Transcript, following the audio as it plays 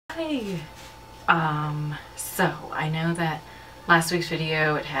Hi. So I know that last week's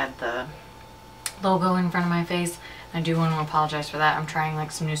video it had the logo in front of my face. I do want to apologize for that. I'm trying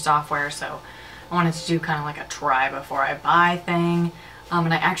like some new software, so I wanted to do kind of like a try before I buy thing.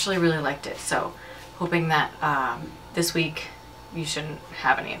 And I actually really liked it, so hoping that this week you shouldn't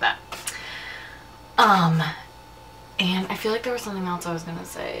have any of that. And I feel like there was something else I was gonna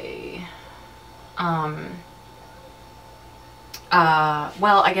say.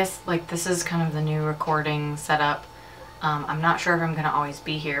 Well, I guess like this is kind of the new recording setup. I'm not sure if I'm gonna always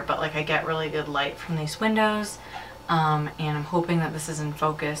be here, but like I get really good light from these windows, and I'm hoping that this is in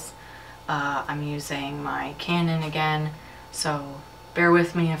focus. I'm using my Canon again, so bear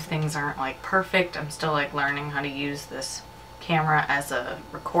with me if things aren't like perfect. I'm still like learning how to use this camera as a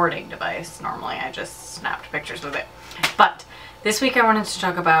recording device. Normally I just snapped pictures with it. But this week I wanted to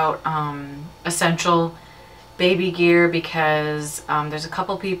talk about essential baby gear because there's a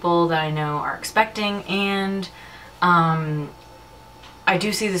couple people that I know are expecting, and I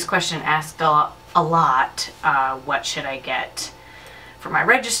do see this question asked a lot. What should I get for my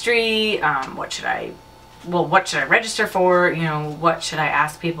registry? What should I register for? You know, what should I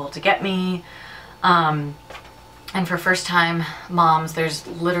ask people to get me? And for first time moms, there's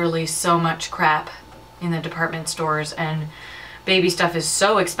literally so much crap in the department stores, and baby stuff is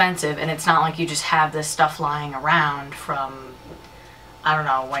so expensive, and it's not like you just have this stuff lying around from, I don't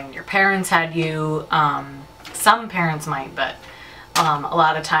know, when your parents had you. Some parents might, but a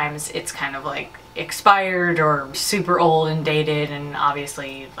lot of times it's kind of like expired or super old and dated, and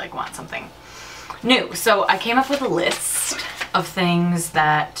obviously you'd like want something new. So I came up with a list of things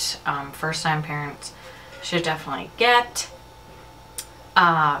that first-time parents should definitely get.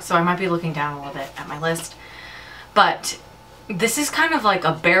 So I might be looking down a little bit at my list, but this is kind of like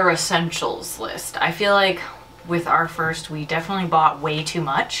a bare essentials list. I feel like with our first, we definitely bought way too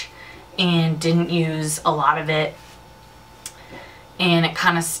much and didn't use a lot of it, and it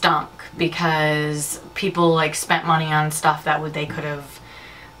kind of stunk because people like spent money on stuff that we could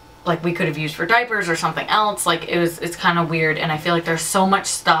have used for diapers or something else. Like it's kind of weird, and I feel like there's so much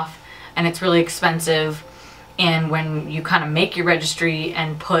stuff and it's really expensive, and when you kind of make your registry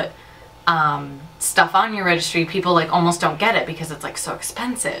and put stuff on your registry, people like almost don't get it because it's like so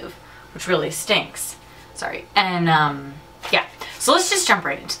expensive, which really stinks. Sorry. And yeah, so let's just jump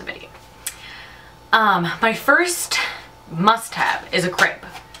right into the video. My first must-have is a crib.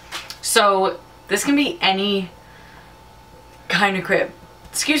 So this can be any kind of crib.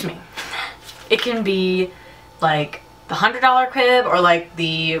 Excuse me. It can be like the $100 crib or like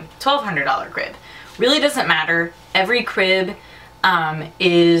the $1,200 crib. Really doesn't matter. Every crib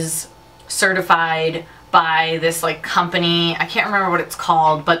is certified by this like company. I can't remember what it's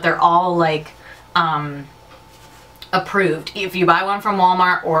called, but they're all like approved. If you buy one from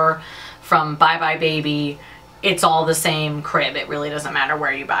Walmart or from Buy Buy Baby, it's all the same crib. It really doesn't matter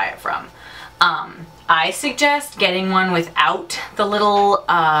where you buy it from. I suggest getting one without the little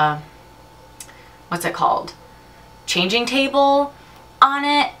what's it called, changing table on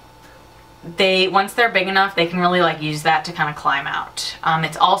it. Once they're big enough, they can really like use that to kind of climb out.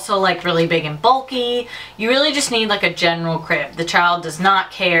 It's also like really big and bulky. You really just need like a general crib. The child does not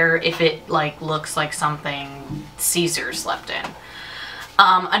care if it like looks like something Caesar slept in.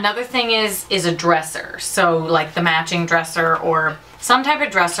 Another thing is a dresser. So like the matching dresser or some type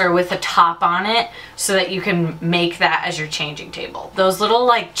of dresser with a top on it so that you can make that as your changing table. Those little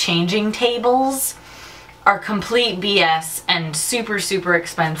like changing tables are complete BS and super, super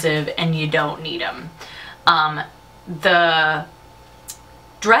expensive, and you don't need them. The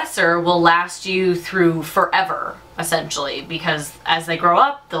dresser will last you through forever, essentially, because as they grow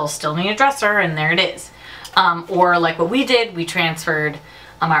up, they'll still need a dresser, and there it is. Or like what we did, we transferred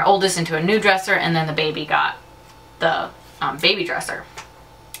our oldest into a new dresser, and then the baby got the baby dresser.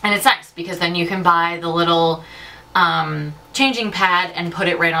 And it's nice because then you can buy the little changing pad and put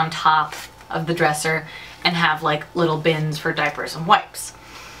it right on top of the dresser and have like little bins for diapers and wipes.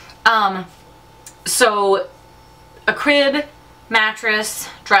 So a crib, mattress,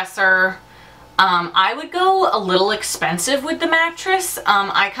 dresser. I would go a little expensive with the mattress.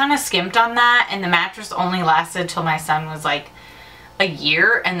 I kind of skimped on that, and the mattress only lasted till my son was like a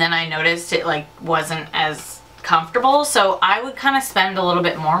year, and then I noticed it like wasn't as comfortable, so I would kind of spend a little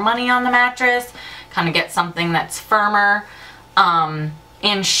bit more money on the mattress, kind of get something that's firmer.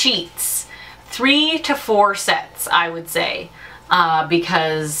 And sheets, 3 to 4 sets, I would say,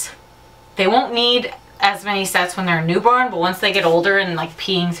 because they won't need as many sets when they're a newborn, but once they get older and like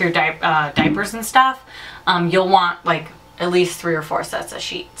peeing through diapers and stuff, you'll want like at least 3 or 4 sets of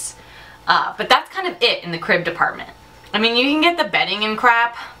sheets. But that's kind of it in the crib department. I mean, you can get the bedding and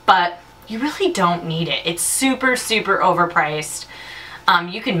crap, but you really don't need it. It's super, super overpriced.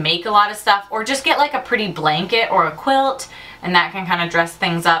 You can make a lot of stuff, or just get like a pretty blanket or a quilt, and that can kind of dress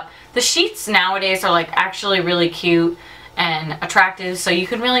things up. The sheets nowadays are like actually really cute and attractive, so you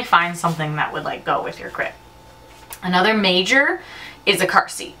can really find something that would like go with your crib. Another major is a car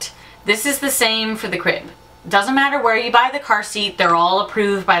seat. This is the same for the crib. Doesn't matter where you buy the car seat, they're all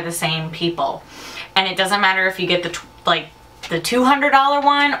approved by the same people. And it doesn't matter if you get the $200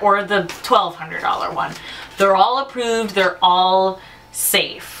 one or the $1,200 one. They're all approved, they're all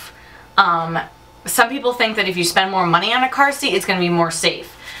safe. Some people think that if you spend more money on a car seat, it's going to be more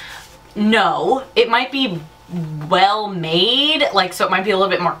safe. No, it might be well made, like, so it might be a little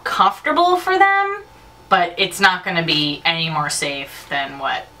bit more comfortable for them, but it's not going to be any more safe than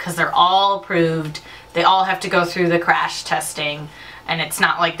what, because they're all approved. They all have to go through the crash testing, and it's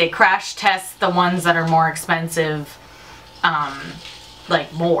not like they crash test the ones that are more expensive,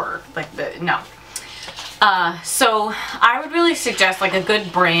 like more, like no. So I would really suggest like a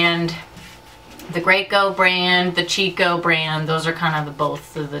good brand, the Graco brand, the Chico brand. Those are kind of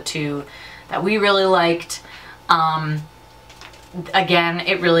both of the two that we really liked. Again,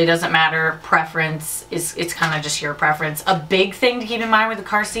 it really doesn't matter. Preference it's kind of just your preference. A big thing to keep in mind with the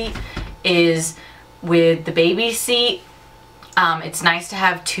car seat is with the baby seat, it's nice to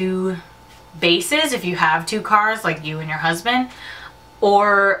have two bases if you have two cars, like you and your husband.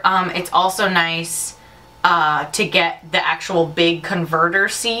 Or it's also nice to get the actual big converter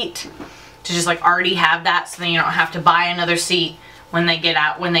seat, to just like already have that, so then you don't have to buy another seat when they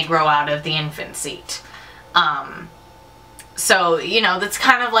grow out of the infant seat. So, you know, that's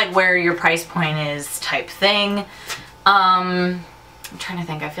kind of like where your price point is type thing. I'm trying to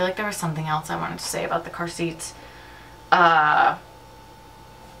think. I feel like there was something else I wanted to say about the car seats. I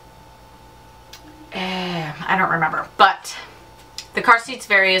don't remember, but the car seat's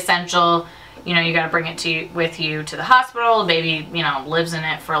very essential. You know, you got to bring it with you to the hospital. The baby, you know, lives in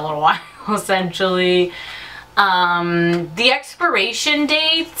it for a little while, essentially. The expiration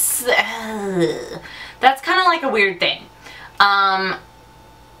dates, that's kind of like a weird thing.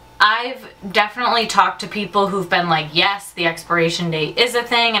 I've definitely talked to people who've been like, yes, the expiration date is a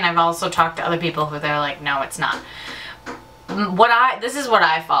thing, and I've also talked to other people who they're like, no, it's not. This is what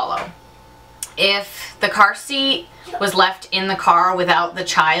I follow. If the car seat was left in the car without the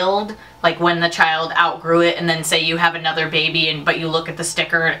child, like when the child outgrew it, and then say you have another baby but you look at the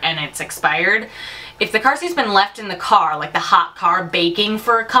sticker and it's expired, if the car seat's been left in the car, like the hot car, baking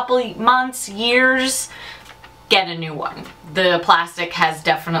for a couple months, years, get a new one. The plastic has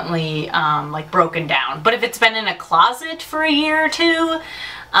definitely like broken down. But if it's been in a closet for a year or two,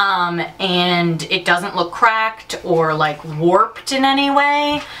 and it doesn't look cracked or like warped in any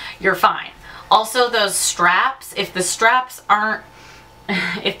way, you're fine. Also, those straps, if the straps aren't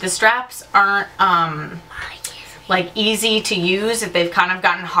like easy to use, if they've kind of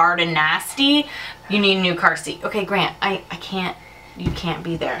gotten hard and nasty, you need a new car seat. Okay, Grant, I can't, you can't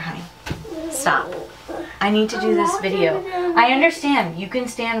be there, honey. Stop. I need to do this video. I understand, you can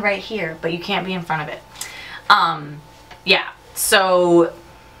stand right here, but you can't be in front of it. Yeah, so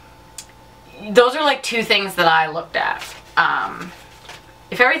those are like two things that I looked at.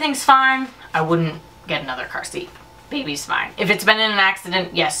 If everything's fine, I wouldn't get another car seat. Baby's fine. If it's been in an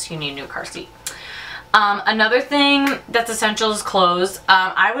accident, yes, you need a new car seat. Another thing that's essential is clothes.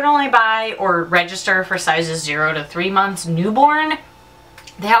 I would only buy or register for sizes 0 to 3 months newborn.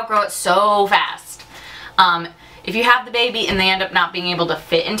 They outgrow it so fast. If you have the baby and they end up not being able to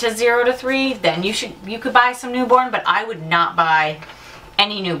fit into 0 to 3, then you could buy some newborn, but I would not buy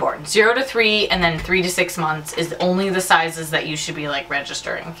any newborn. 0 to 3 and then 3 to 6 months is only the sizes that you should be like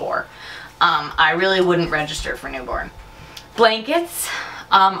registering for. I really wouldn't register for newborn. Blankets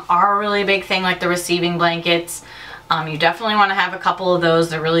are a really big thing, like the receiving blankets. You definitely want to have a couple of those.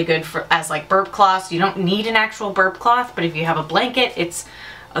 They're really good as like burp cloths. You don't need an actual burp cloth, but if you have a blanket, it's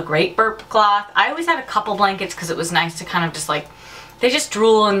a great burp cloth. I always had a couple blankets because it was nice to kind of just like, they just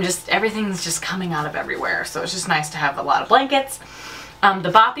drool and just everything's just coming out of everywhere. So it's just nice to have a lot of blankets.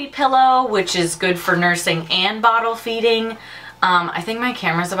 The boppy pillow, which is good for nursing and bottle feeding. I think my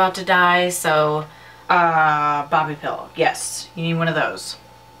camera's about to die, so boppy pillow. Yes, you need one of those.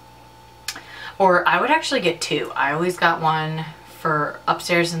 Or I would actually get two. I always got one for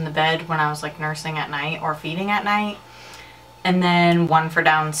upstairs in the bed when I was like nursing at night or feeding at night. And then one for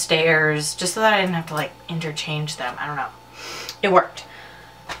downstairs, just so that I didn't have to like interchange them. I don't know. It worked.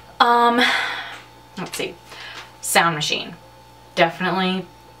 Let's see. Sound machine. Definitely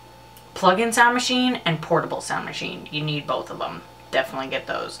plug-in sound machine and portable sound machine. You need both of them. Definitely get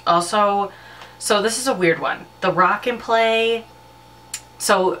those. Also, So this is a weird one. The rock and play.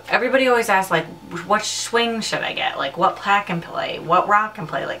 So everybody always asks, like, what swing should I get? Like, what pack and play? What rock and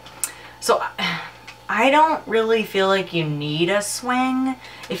play? Like, so I don't really feel like you need a swing.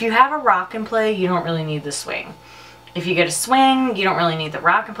 If you have a rock and play, you don't really need the swing. If you get a swing, you don't really need the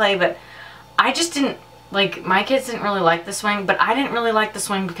rock and play. But I just didn't, like, my kids didn't really like the swing, but I didn't really like the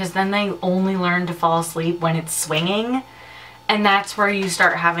swing because then they only learn to fall asleep when it's swinging. And that's where you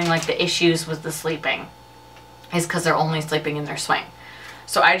start having, like, the issues with the sleeping, is because they're only sleeping in their swing.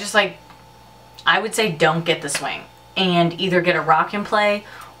 So I just, like, I would say don't get the swing and either get a rock and play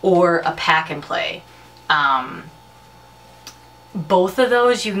or a pack and play. Both of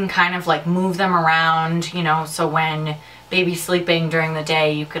those you can kind of like move them around, you know, so when baby's sleeping during the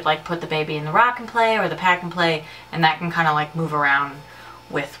day, you could like put the baby in the rock and play or the pack and play, and that can kind of like move around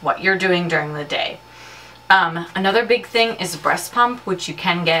with what you're doing during the day. Another big thing is a breast pump, which you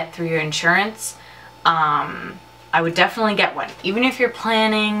can get through your insurance. I would definitely get one. Even if you're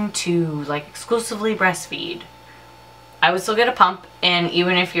planning to like exclusively breastfeed, I would still get a pump. And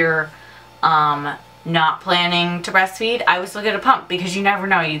even if you're not planning to breastfeed, I would still get a pump because you never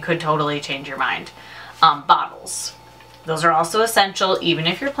know, you could totally change your mind. Bottles. Those are also essential. Even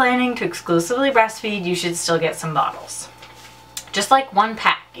if you're planning to exclusively breastfeed, you should still get some bottles. Just like one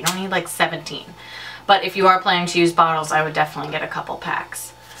pack. You don't need like 17. But if you are planning to use bottles, I would definitely get a couple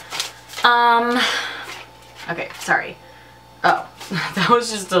packs. Okay, sorry. Oh, that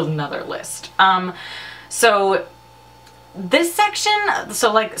was just another list. So this section,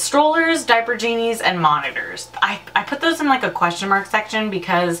 so like strollers, diaper genies, and monitors. I put those in like a question mark section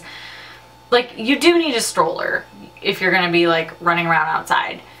because like you do need a stroller if you're going to be like running around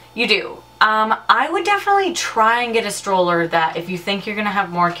outside. You do. I would definitely try and get a stroller that if you think you're going to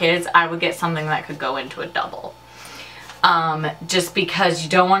have more kids, I would get something that could go into a double. Just because you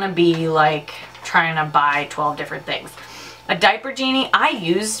don't want to be like trying to buy 12 different things. A diaper genie, I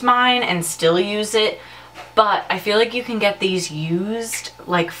used mine and still use it, but I feel like you can get these used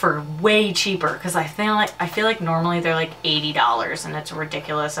like for way cheaper because I feel like normally they're like $80 and it's a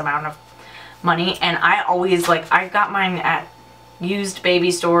ridiculous amount of money. And I always like, I got mine at used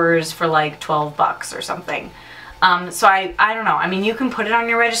baby stores for like 12 bucks or something. So I don't know. I mean, you can put it on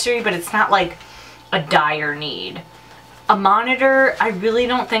your registry, but it's not like a dire need. A monitor, I really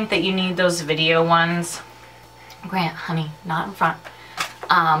don't think that you need those video ones. Grant, honey, not in front.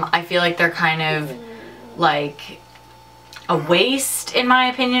 I feel like they're kind of like a waste in my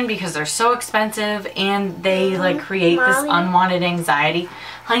opinion because they're so expensive and they like create this unwanted anxiety.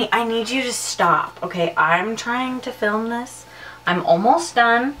 Honey, I need you to stop. Okay, I'm trying to film this. I'm almost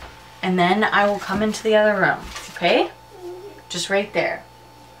done and then I will come into the other room. Okay? Just right there.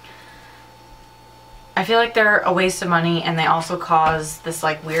 I feel like they're a waste of money and they also cause this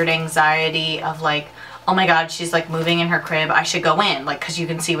like weird anxiety of like, oh my god, she's like moving in her crib, I should go in, like, because you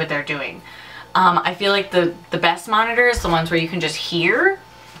can see what they're doing. I feel like the best monitors, the ones where you can just hear,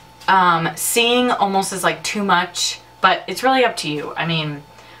 seeing almost is like too much, but it's really up to you. I mean,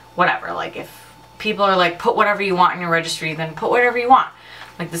 whatever, like if people are like, put whatever you want in your registry, then put whatever you want.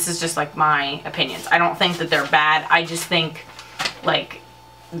 Like, this is just like my opinions. I don't think that they're bad, I just think like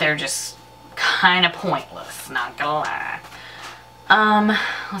they're just kind of pointless, not gonna lie.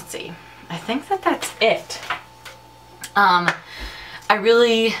 Let's see. I think that that's it. I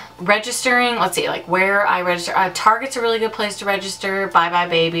really, registering, let's see, like where I register. Target's a really good place to register. Bye Bye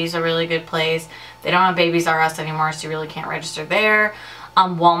Baby's a really good place. They don't have Babies R Us anymore, so you really can't register there.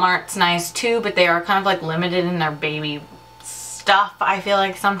 Walmart's nice too, but they are kind of like limited in their baby stuff, I feel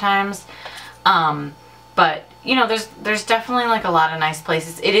like sometimes. But you know, there's definitely like a lot of nice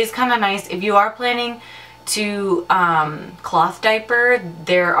places. It is kind of nice if you are planning to cloth diaper.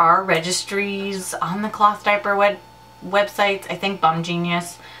 There are registries on the cloth diaper websites. I think Bum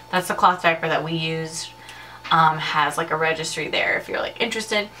Genius, that's the cloth diaper that we used, has like a registry there if you're like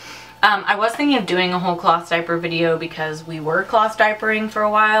interested. I was thinking of doing a whole cloth diaper video because we were cloth diapering for a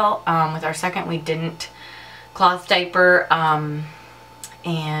while. With our second, we didn't cloth diaper,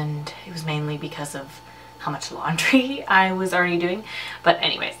 and it was mainly because of how much laundry I was already doing. But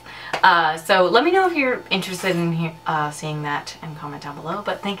anyways, so let me know if you're interested in seeing that and comment down below.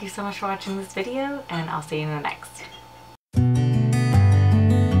 But thank you so much for watching this video, and I'll see you in the next.